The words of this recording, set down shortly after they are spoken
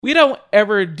We don't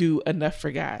ever do enough for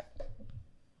God.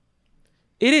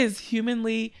 It is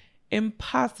humanly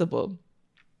impossible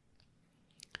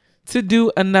to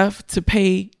do enough to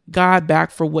pay God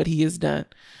back for what he has done.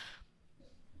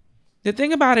 The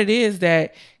thing about it is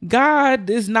that God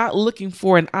is not looking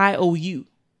for an IOU.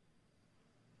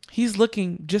 He's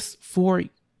looking just for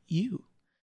you.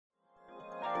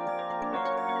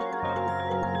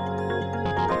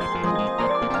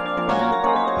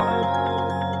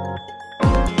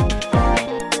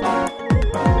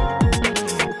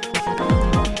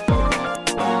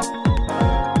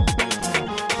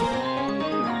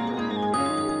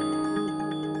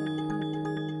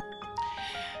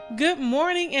 Good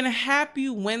morning and happy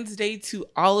Wednesday to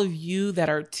all of you that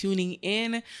are tuning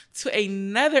in to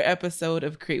another episode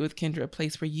of Create with Kendra, a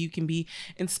place where you can be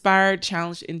inspired,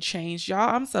 challenged, and changed. Y'all,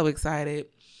 I'm so excited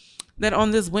that on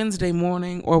this Wednesday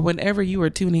morning or whenever you are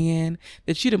tuning in,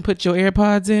 that you done put your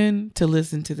AirPods in to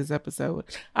listen to this episode.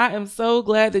 I am so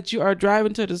glad that you are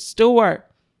driving to the store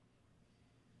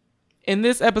and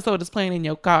this episode is playing in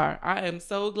your car. I am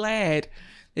so glad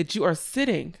that you are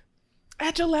sitting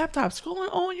at your laptop,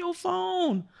 scrolling on your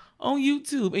phone, on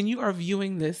YouTube, and you are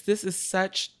viewing this. This is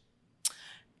such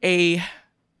a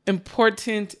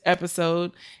important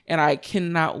episode, and I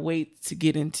cannot wait to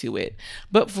get into it.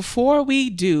 But before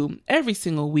we do, every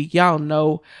single week, y'all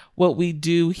know what we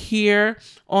do here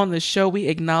on the show. We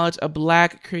acknowledge a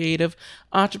Black creative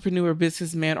entrepreneur,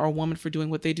 businessman, or woman for doing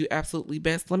what they do absolutely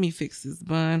best. Let me fix this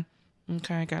bun.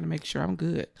 Okay, I gotta make sure I'm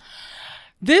good.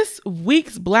 This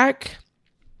week's Black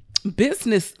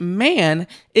businessman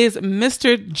is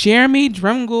Mr. Jeremy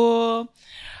Drumgoole.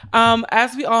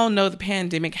 As we all know, the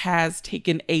pandemic has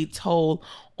taken a toll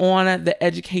on the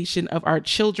education of our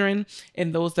children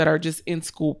and those that are just in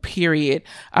school, period.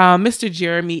 Mr.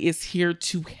 Jeremy is here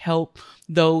to help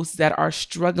those that are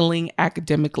struggling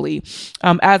academically.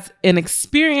 As an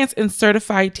experienced and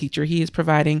certified teacher, he is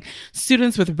providing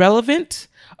students with relevant,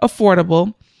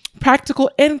 affordable, practical,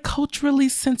 and culturally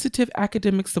sensitive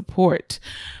academic support.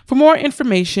 For more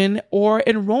information or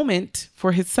enrollment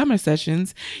for his summer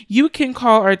sessions, you can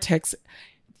call or text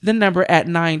the number at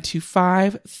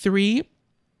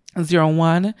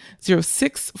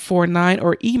 925-301-0649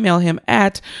 or email him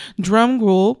at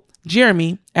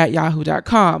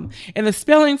drumgoolejeremy@yahoo.com. And the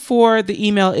spelling for the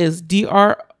email is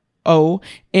DROMGOOLE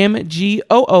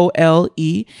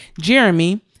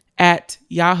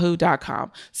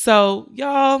Jeremy@yahoo.com. So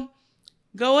y'all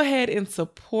go ahead and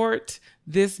support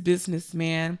this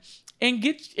businessman and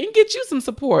get you some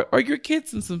support, or your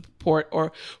kids some support,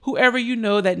 or whoever you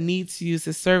know that needs to use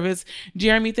this service.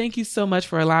 Jeremy, thank you so much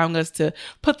for allowing us to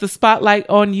put the spotlight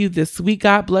on you this week.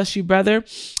 God bless you, brother,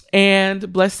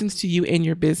 and blessings to you in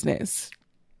your business.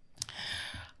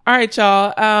 All right,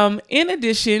 y'all. In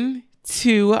addition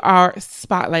to our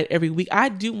spotlight every week, I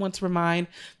do want to remind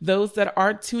those that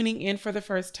are tuning in for the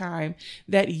first time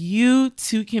that you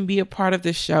too can be a part of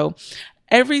this show.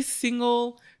 Every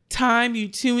single time you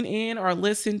tune in or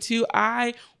listen to,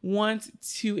 I want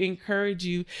to encourage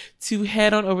you to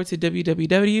head on over to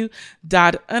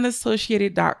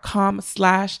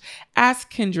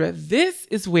www.unassociated.com/askkendra. This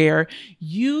is where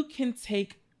you can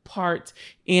take part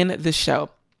in the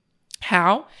show.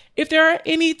 How? If there are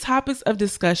any topics of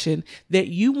discussion that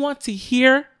you want to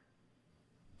hear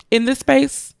in this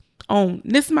space, on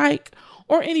this mic,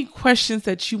 or any questions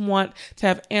that you want to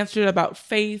have answered about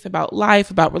faith, about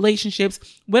life, about relationships,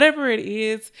 whatever it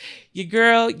is, your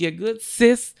girl, your good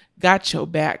sis got your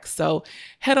back. So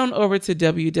head on over to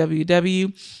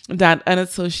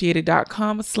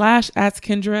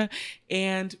www.unassociated.com/askkendra,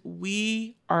 and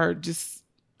we are just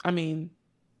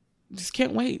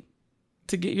can't wait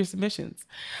to get your submissions.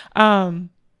 And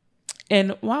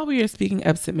while we are speaking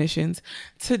of submissions,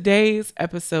 today's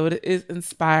episode is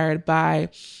inspired by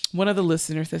one of the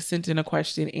listeners that sent in a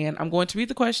question, and I'm going to read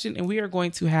the question and we are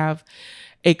going to have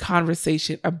a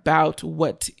conversation about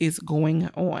what is going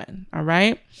on. All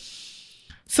right.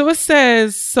 So it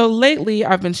says, so lately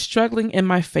I've been struggling in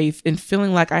my faith and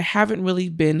feeling like I haven't really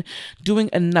been doing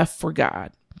enough for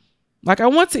God. Like I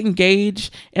want to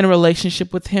engage in a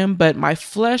relationship with him, but my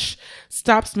flesh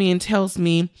stops me and tells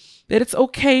me that it's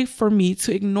okay for me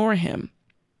to ignore him.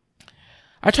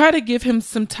 I try to give him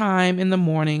some time in the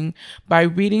morning by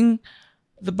reading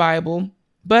the Bible,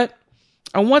 but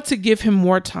I want to give him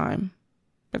more time.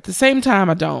 At the same time,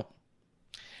 I don't.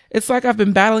 It's like I've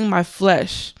been battling my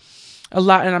flesh a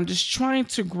lot, and I'm just trying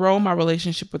to grow my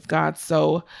relationship with God.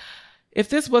 So if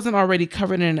this wasn't already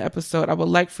covered in an episode, I would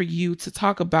like for you to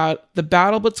talk about the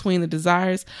battle between the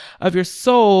desires of your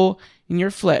soul and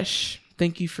your flesh.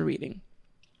 Thank you for reading.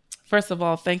 First of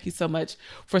all, thank you so much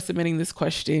for submitting this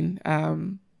question.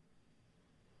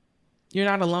 You're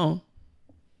not alone.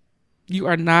 You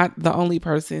are not the only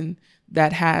person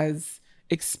that has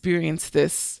experienced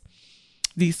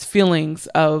these feelings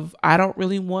of, I don't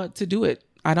really want to do it.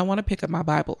 I don't want to pick up my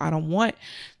Bible. I don't want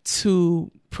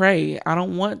to pray. I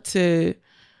don't want to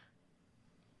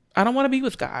be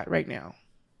with God right now.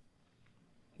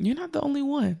 You're not the only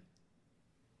one.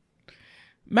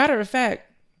 Matter of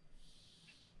fact,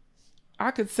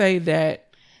 I could say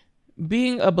that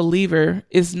being a believer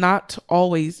is not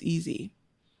always easy.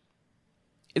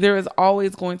 There is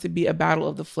always going to be a battle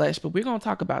of the flesh, but we're going to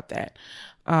talk about that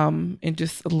in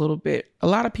just a little bit. A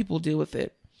lot of people deal with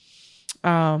it.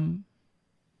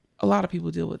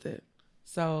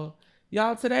 So,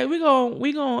 y'all, today we're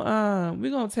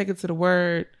gonna take it to the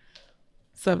word.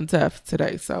 Something tough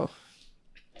today. So,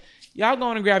 y'all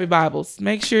going to grab your Bibles.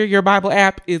 Make sure your Bible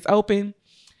app is open,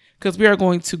 because we are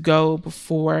going to go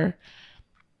before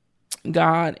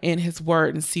God in his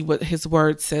word and see what his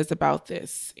word says about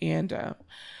this. And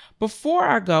before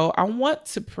I go, I want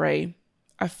to pray.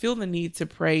 I feel the need to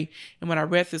pray. And when I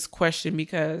read this question,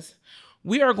 because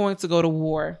we are going to go to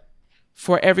war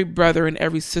for every brother and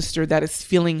every sister that is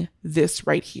feeling this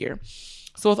right here.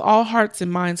 So with all hearts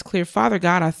and minds clear, Father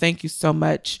God, I thank you so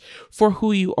much for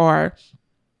who you are.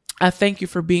 I thank you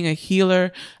for being a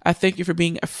healer. I thank you for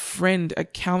being a friend, a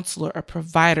counselor, a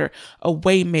provider, a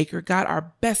way maker. God,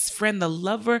 our best friend, the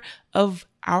lover of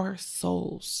our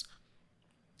souls.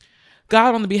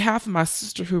 God, on the behalf of my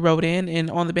sister who wrote in, and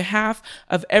on the behalf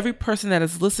of every person that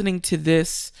is listening to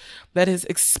this, that has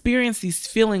experienced these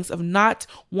feelings of not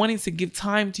wanting to give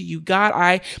time to you, God,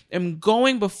 I am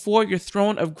going before your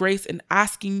throne of grace and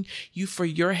asking you for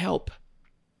your help.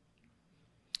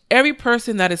 Every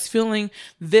person that is feeling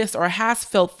this or has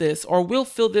felt this or will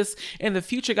feel this in the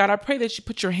future, God, I pray that you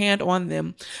put your hand on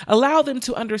them. Allow them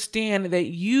to understand that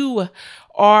you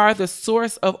are the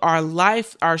source of our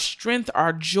life, our strength,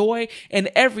 our joy,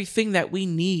 and everything that we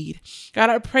need. God,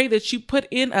 I pray that you put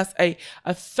in us a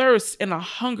thirst and a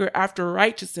hunger after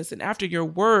righteousness and after your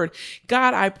word.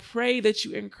 God, I pray that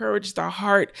you encourage the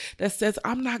heart that says,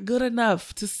 I'm not good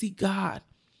enough to see God.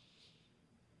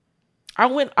 I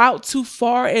went out too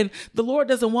far and the Lord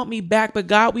doesn't want me back. But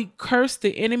God, we curse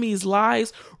the enemy's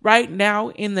lies right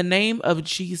now in the name of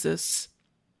Jesus.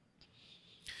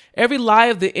 Every lie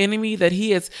of the enemy that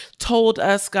he has told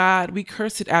us, God, we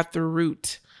curse it at the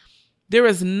root. There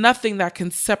is nothing that can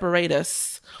separate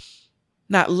us.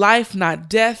 Not life, not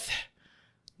death,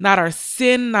 not our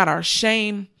sin, not our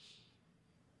shame.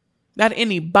 Not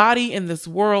anybody in this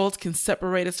world can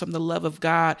separate us from the love of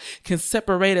God, can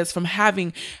separate us from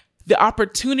having the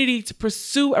opportunity to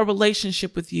pursue a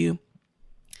relationship with you.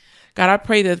 God, I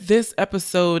pray that this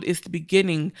episode is the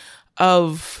beginning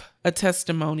of a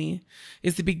testimony,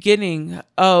 is the beginning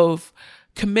of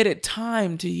committed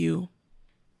time to you.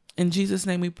 In Jesus'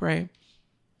 name we pray.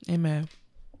 Amen.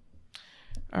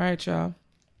 All right, y'all.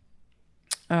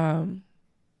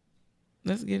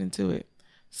 Let's get into it.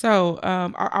 So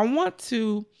I want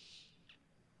to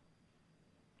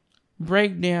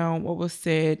break down what was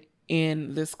said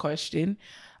in this question.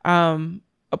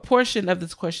 A portion of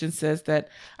this question says that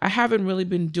I haven't really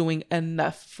been doing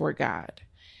enough for God.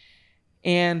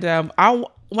 And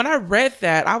when I read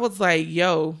that, I was like,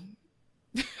 yo,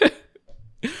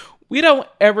 we don't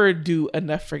ever do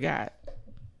enough for God.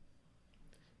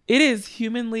 It is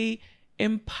humanly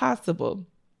impossible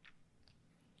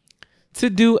to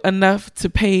do enough to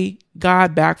pay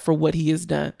God back for what he has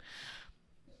done.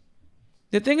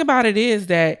 The thing about it is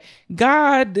that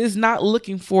God is not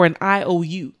looking for an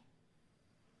IOU.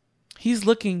 He's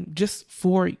looking just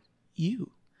for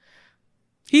you.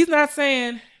 He's not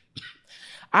saying,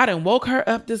 I done woke her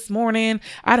up this morning.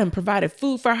 I done provided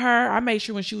food for her. I made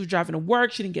sure when she was driving to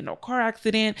work, she didn't get no car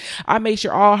accident. I made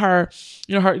sure all her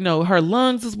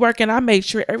lungs was working. I made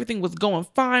sure everything was going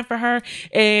fine for her.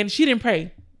 And she didn't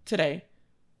pray today.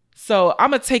 So I'm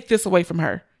going to take this away from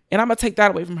her. And I'm going to take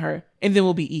that away from her. And then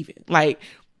we'll be even. Like,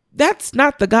 that's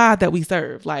not the God that we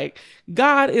serve. Like,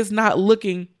 God is not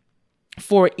looking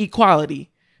for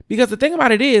equality. Because the thing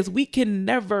about it is, we can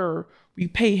never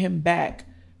repay him back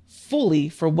fully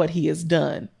for what he has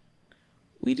done.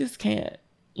 We just can't.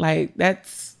 Like,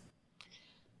 that's...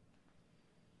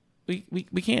 We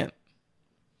can't.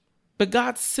 But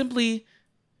God simply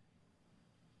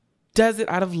does it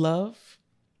out of love.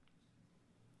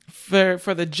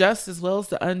 For the just as well as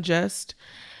the unjust.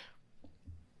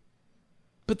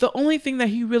 But the only thing that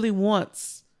he really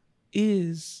wants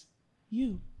is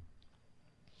you.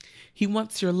 He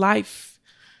wants your life,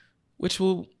 which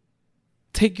will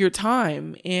take your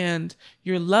time and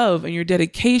your love and your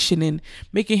dedication and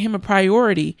making him a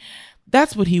priority.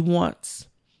 That's what he wants.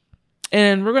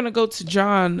 And we're going to go to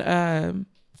John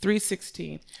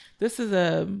 3:16. This is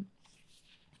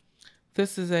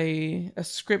a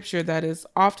scripture that is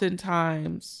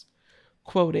oftentimes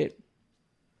quoted.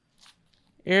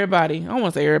 Everybody, I don't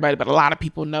want to say everybody, but a lot of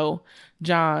people know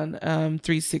John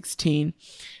 3:16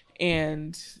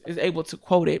 and is able to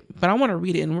quote it. But I want to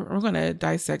read it, and we're going to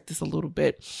dissect this a little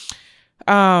bit.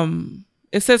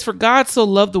 It says, "For God so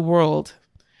loved the world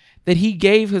that he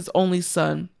gave his only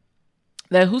son,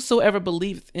 that whosoever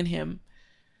believeth in him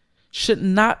should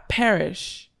not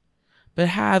perish, but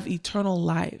have eternal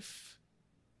life."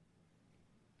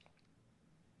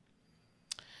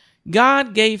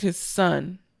 God gave his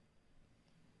son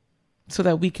so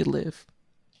that we could live.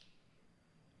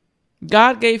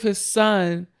 God gave his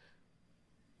son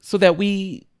so that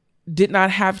we did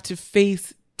not have to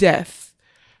face death.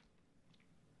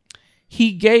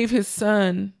 He gave his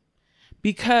son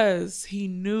because he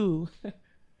knew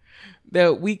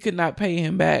that we could not pay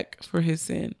him back for his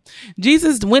sin.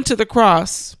 Jesus went to the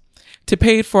cross to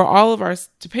pay for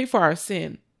our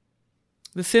sin,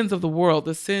 the sins of the world,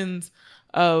 the sins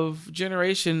of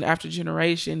generation after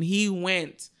generation. He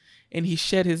went and he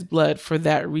shed his blood for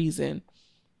that reason,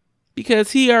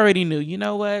 because he already knew, you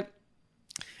know what?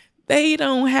 They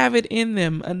don't have it in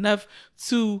them enough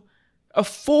to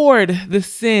afford the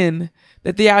sin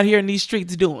that they out here in these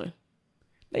streets doing.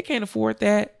 They can't afford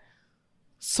that.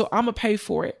 So I'm going to pay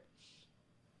for it.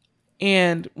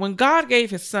 And when God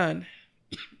gave his son,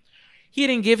 he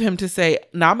didn't give him to say,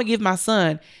 "No, I'm going to give my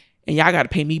son and y'all got to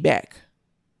pay me back."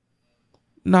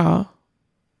 No.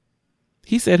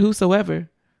 He said, "Whosoever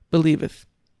believeth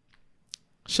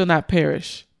shall not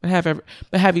perish, but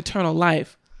have eternal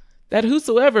life." That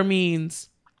whosoever means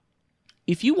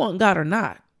if you want God or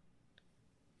not.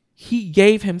 He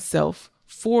gave himself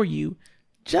for you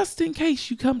just in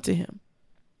case you come to him.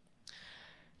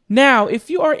 Now, if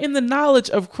you are in the knowledge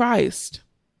of Christ,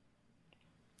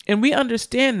 and we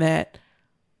understand that,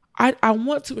 I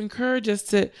want to encourage us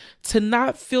to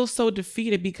not feel so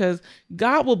defeated, because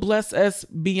God will bless us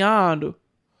beyond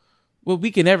what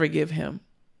we can ever give him.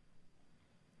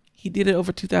 He did it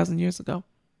over 2,000 years ago.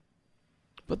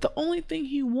 But the only thing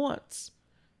he wants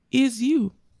is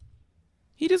you.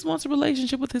 He just wants a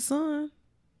relationship with his son.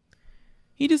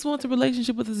 He just wants a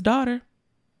relationship with his daughter.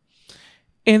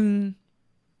 And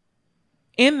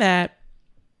in that,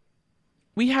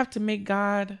 we have to make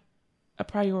God a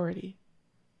priority.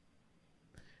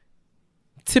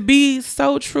 To be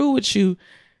so true with you,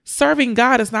 serving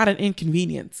God is not an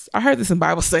inconvenience. I heard this in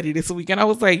Bible study this week, and I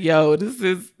was like, yo, this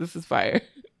is fire.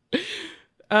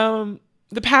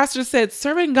 The pastor said,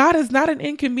 serving God is not an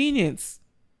inconvenience.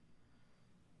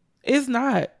 It's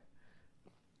not.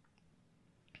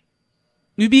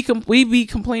 We be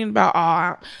complaining about,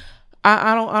 I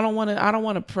don't want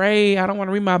to pray. I don't want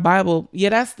to read my Bible.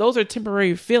 Yeah, those are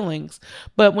temporary feelings.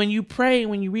 But when you pray,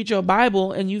 when you read your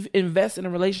Bible and you invest in a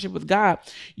relationship with God,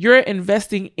 you're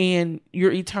investing in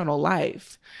your eternal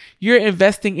life. You're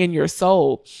investing in your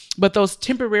soul. But those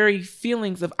temporary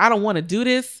feelings of, I don't want to do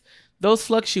this, those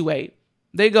fluctuate.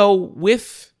 They go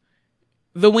with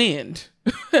the wind.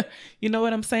 You know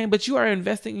what I'm saying? But you are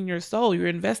investing in your soul. You're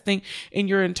investing in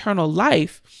your eternal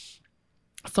life.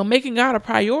 So making God a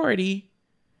priority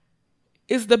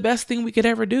is the best thing we could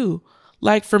ever do.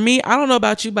 Like for me, I don't know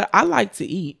about you, but I like to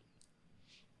eat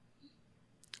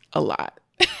a lot.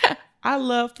 I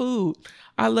love food.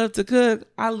 I love to cook.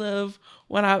 I love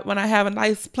when I have a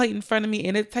nice plate in front of me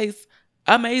and it tastes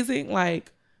amazing.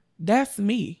 Like, that's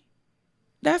me.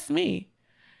 That's me.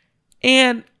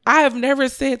 And I have never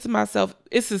said to myself,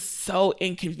 this is so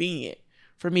inconvenient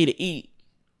for me to eat.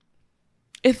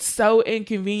 It's so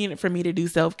inconvenient for me to do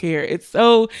self-care. It's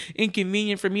so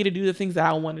inconvenient for me to do the things that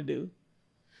I want to do.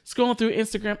 Scrolling through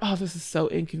Instagram, oh, this is so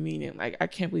inconvenient. Like, I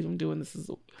can't believe I'm doing this.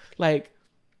 Is like,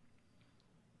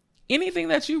 anything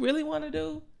that you really want to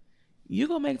do, you're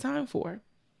going to make time for.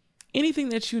 Anything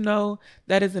that you know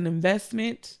that is an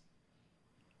investment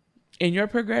in your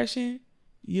progression,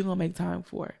 you're going to make time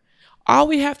for. All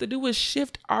we have to do is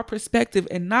shift our perspective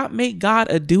and not make God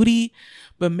a duty,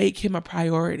 but make him a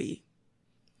priority.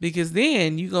 Because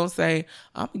then you're going to say,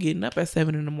 I'm getting up at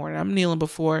 7 a.m. I'm kneeling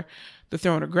before the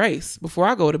throne of grace before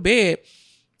I go to bed,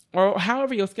 or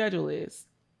however your schedule is.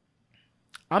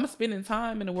 I'm spending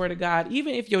time in the Word of God.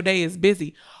 Even if your day is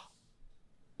busy,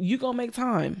 you're going to make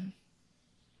time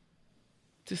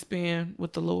to spend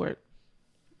with the Lord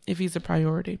if he's a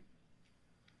priority.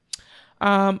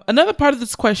 Another part of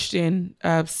this question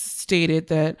stated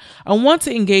that I want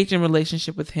to engage in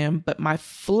relationship with him, but my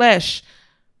flesh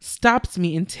stops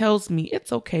me and tells me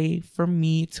it's okay for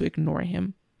me to ignore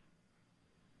him.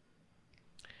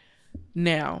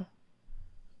 Now,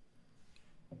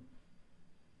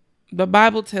 The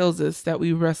Bible tells us that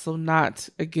we wrestle not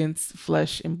against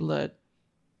flesh and blood.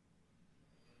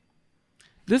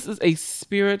 This is a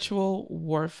spiritual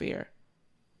warfare.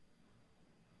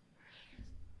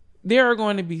 There's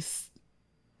going to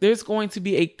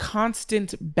be a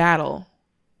constant battle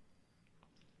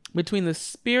between the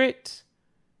spirit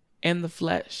and the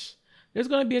flesh. There's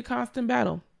going to be a constant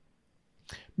battle.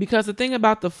 Because the thing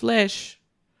about the flesh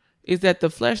is that the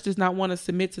flesh does not want to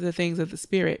submit to the things of the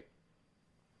spirit.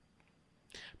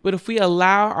 But if we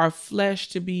allow our flesh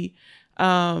to be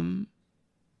in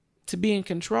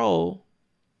control,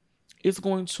 it's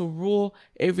going to rule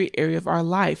every area of our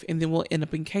life, and then we'll end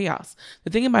up in chaos.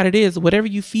 The thing about it is, whatever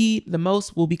you feed the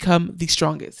most will become the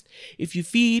strongest. If you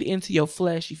feed into your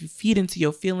flesh, if you feed into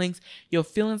your feelings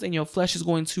and your flesh is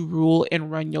going to rule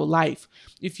and run your life.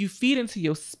 If you feed into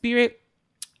your spirit,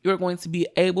 you're going to be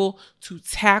able to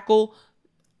tackle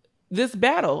this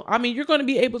battle. I mean, you're going to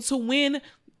be able to win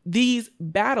these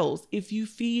battles if you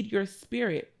feed your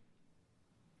spirit.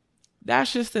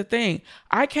 That's just the thing.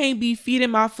 I can't be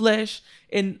feeding my flesh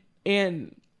and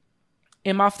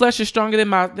my flesh is stronger than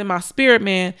my spirit,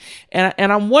 man.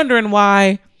 And I'm wondering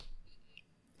why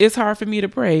it's hard for me to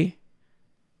pray.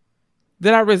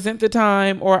 That I resent the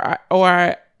time or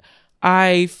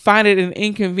I find it an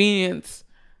inconvenience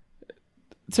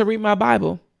to read my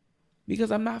Bible because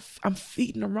I'm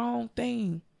feeding the wrong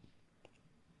thing.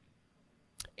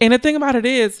 And the thing about it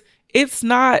is, it's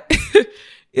not,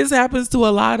 it happens to a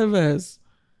lot of us.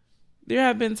 There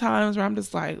have been times where I'm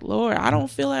just like, Lord, I don't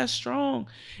feel as strong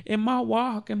in my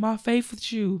walk and my faith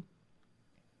with you.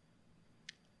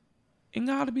 And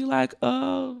God will be like,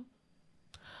 how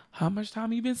much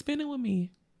time you been spending with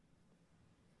me?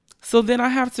 So then I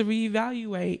have to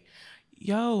reevaluate.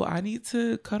 I need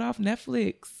to cut off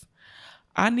Netflix.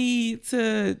 I need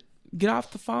to get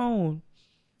off the phone.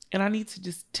 And I need to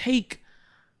just take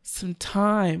some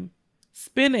time.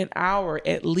 Spend an hour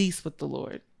at least with the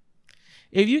Lord.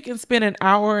 If you can spend an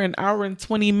hour and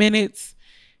 20 minutes,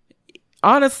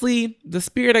 honestly, the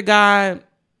Spirit of God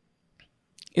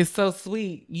is so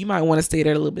sweet. You might want to stay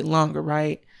there a little bit longer,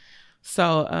 right?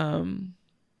 So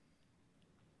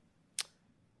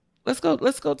let's go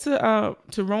to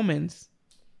Romans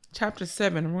chapter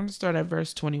 7. We're going to start at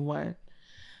verse 21.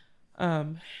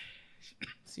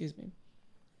 Excuse me.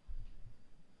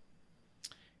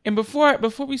 And before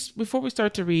we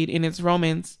start to read, and it's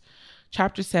Romans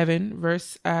chapter 7,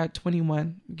 verse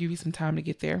 21. I'll give you some time to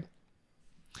get there.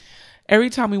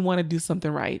 Every time we want to do something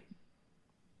right,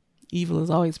 evil is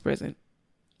always present.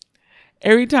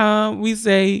 Every time we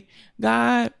say,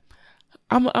 God,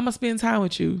 I'm going to spend time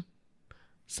with you,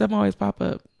 something always pop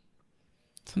up.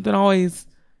 Something always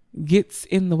gets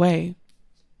in the way.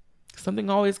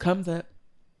 Something always comes up.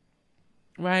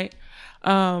 Right?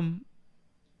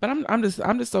 But I'm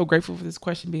just so grateful for this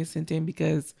question being sent in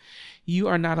because you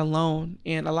are not alone.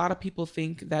 And a lot of people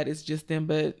think that it's just them,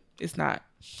 but it's not.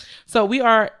 So we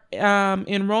are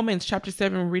in Romans chapter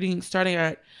 7, reading starting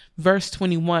at verse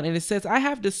 21. And it says, I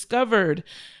have discovered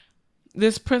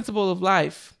this principle of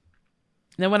life.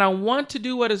 That when I want to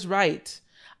do what is right,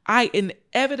 I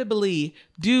inevitably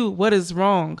do what is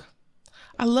wrong.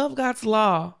 I love God's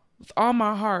law with all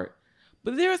my heart.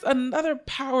 But there's another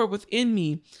power within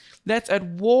me that's at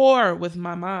war with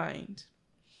my mind.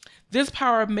 This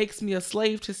power makes me a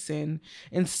slave to sin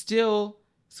and still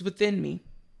is within me.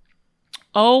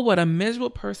 Oh, what a miserable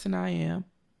person I am.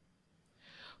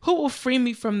 Who will free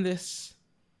me from this?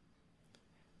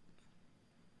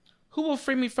 Who will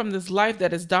free me from this life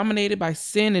that is dominated by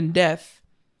sin and death?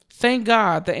 Thank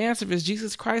God the answer is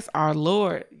Jesus Christ our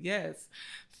Lord. Yes.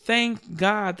 Thank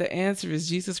God the answer is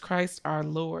Jesus Christ our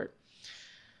Lord.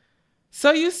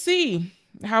 So you see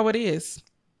how it is.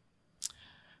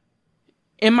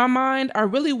 In my mind, I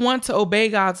really want to obey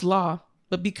God's law,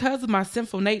 but because of my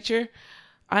sinful nature,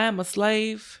 I am a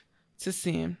slave to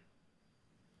sin.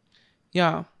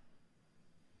 Y'all,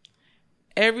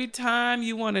 every time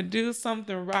you want to do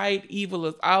something right, evil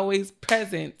is always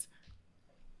present.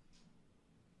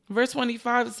 Verse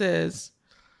 25 says,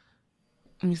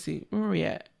 let me see, where are we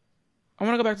at? I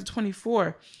want to go back to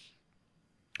 24.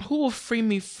 Who will free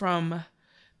me from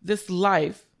this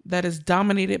life that is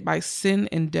dominated by sin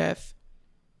and death?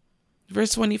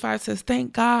 Verse 25 says,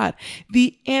 thank God.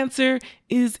 The answer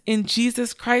is in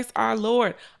Jesus Christ our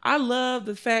Lord. I love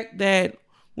the fact that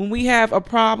when we have a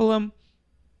problem,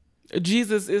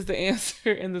 Jesus is the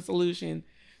answer and the solution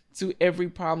to every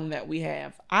problem that we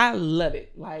have. I love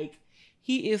it. Like,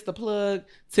 he is the plug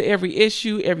to every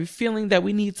issue, every feeling that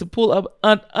we need to pull up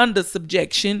under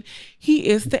subjection. He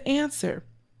is the answer.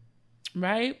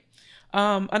 Right?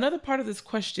 Another part of this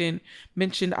question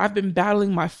mentioned, I've been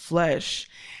battling my flesh.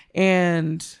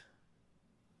 And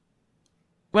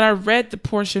when I read the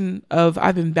portion of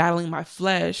I've been battling my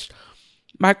flesh,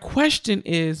 my question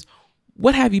is,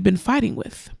 what have you been fighting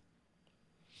with?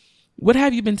 What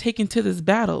have you been taking to this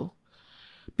battle?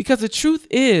 Because the truth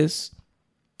is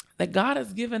that God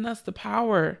has given us the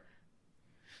power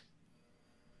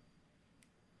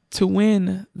to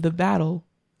win the battle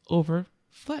over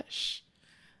flesh.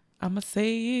 I'm going to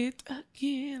say it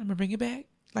again. I'm going to bring it back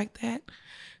like that.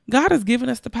 God has given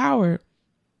us the power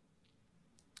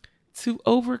to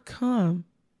overcome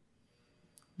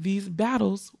these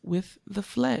battles with the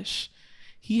flesh.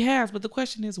 He has, but the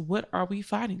question is, what are we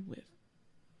fighting with?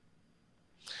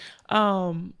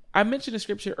 I mentioned the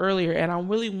scripture earlier, and I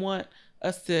really want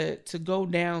us to go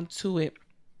down to it.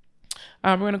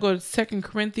 We're going to go to 2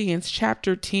 Corinthians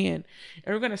chapter 10, and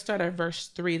we're going to start at verse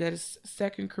 3. That is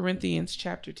 2 Corinthians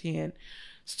chapter 10,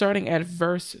 starting at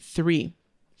verse 3.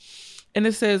 And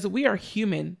it says, we are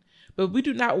human, but we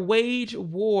do not wage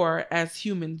war as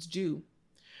humans do.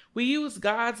 We use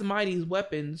God's mighty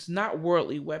weapons, not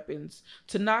worldly weapons,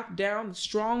 to knock down the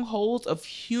strongholds of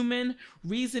human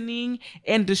reasoning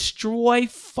and destroy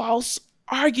false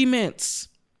arguments.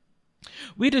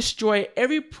 We destroy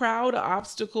every proud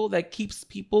obstacle that keeps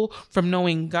people from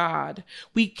knowing God.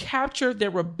 We capture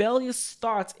their rebellious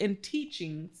thoughts and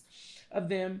teachings of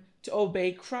them to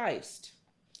obey Christ.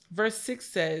 Verse 6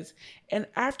 says, and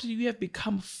after you have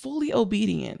become fully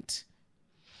obedient,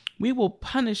 we will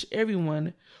punish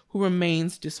everyone who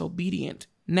remains disobedient.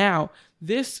 Now,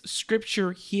 this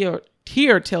scripture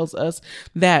here tells us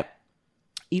that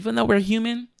even though we're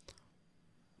human,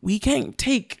 we can't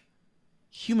take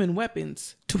human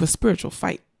weapons to a spiritual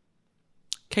fight.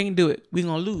 Can't do it. We're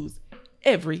going to lose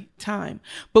every time.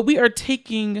 But we are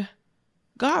taking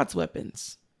God's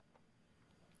weapons.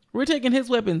 We're taking his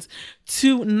weapons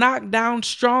to knock down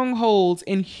strongholds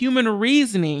in human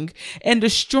reasoning and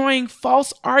destroying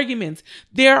false arguments.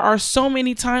 There are so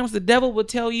many times the devil will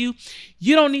tell you,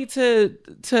 you don't need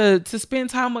to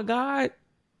spend time with God.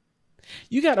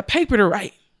 You got a paper to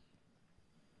write.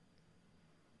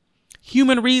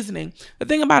 Human reasoning. The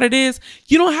thing about it is,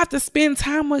 you don't have to spend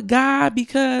time with God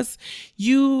because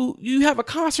you have a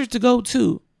concert to go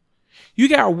to. You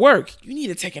got work. You need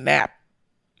to take a nap.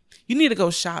 You need to go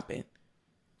shopping.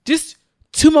 Just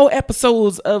 2 more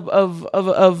episodes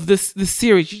of this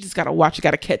series. You just got to watch. You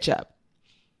got to catch up.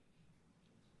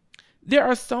 There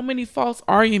are so many false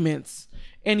arguments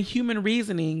and human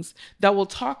reasonings that will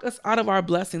talk us out of our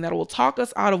blessing, that will talk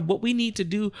us out of what we need to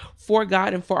do for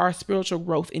God and for our spiritual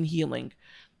growth and healing.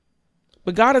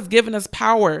 But God has given us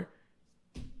power.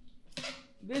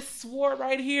 This sword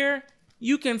right here,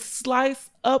 you can slice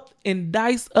up and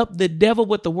dice up the devil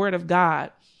with the word of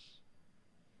God.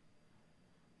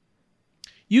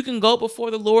 You can go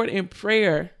before the Lord in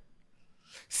prayer.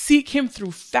 Seek him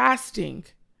through fasting.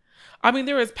 I mean,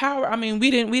 there is power. I mean,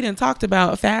 we didn't talk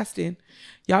about fasting.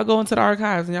 Y'all go into the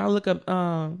archives and y'all look up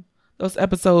those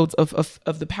episodes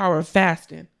of the power of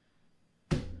fasting.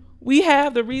 We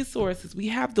have the resources. We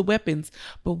have the weapons.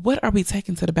 But what are we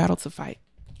taking to the battle to fight?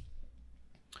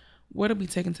 What are we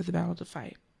taking to the battle to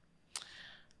fight?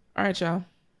 All right, y'all.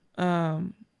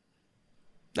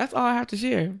 That's all I have to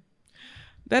share.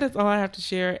 That is all I have to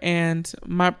share. And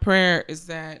my prayer is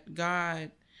that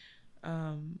God,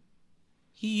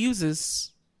 he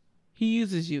uses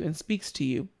you and speaks to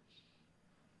you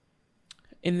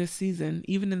in this season,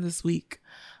 even in this week.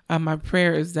 My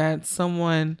prayer is that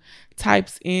someone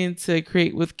types in to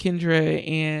Create with Kendra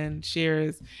and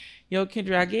shares, yo,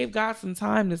 Kendra, I gave God some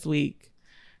time this week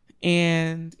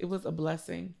and it was a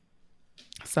blessing.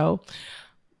 So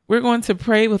we're going to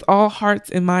pray with all hearts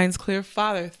and minds clear.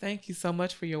 Father, thank you so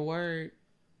much for your word.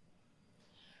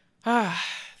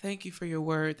 Thank you for your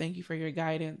word. Thank you for your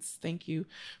guidance. Thank you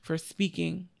for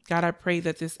speaking. God, I pray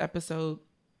that this episode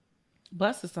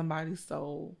blesses somebody's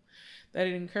soul, that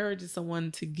it encourages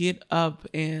someone to get up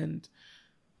and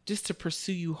just to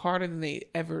pursue you harder than they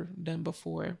ever done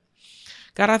before.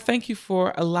 God, I thank you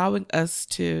for allowing us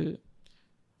to,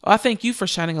 I thank you for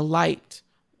shining a light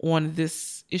on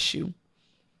this issue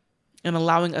and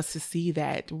allowing us to see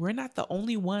that we're not the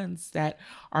only ones that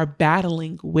are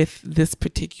battling with this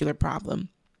particular problem.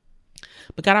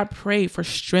 But God, I pray for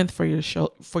strength for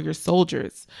your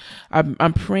soldiers.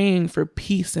 I'm praying for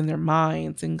peace in their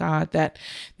minds, and God, that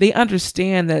they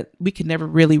understand that we can never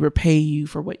really repay you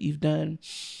for what you've done,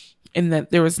 and that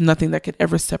there is nothing that could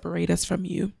ever separate us from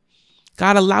you.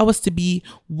 God, allow us to be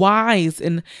wise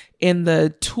in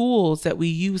the tools that we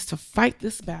use to fight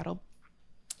this battle.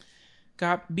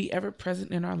 God, be ever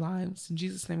present in our lives. In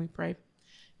Jesus' name we pray.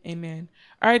 Amen.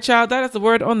 All right, y'all. That is the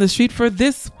word on the street for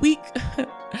this week.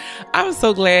 I'm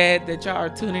so glad that y'all are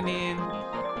tuning in.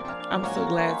 I'm so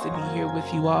glad to be here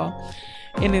with you all.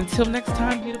 And until next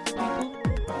time, beautiful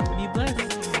people, be blessed.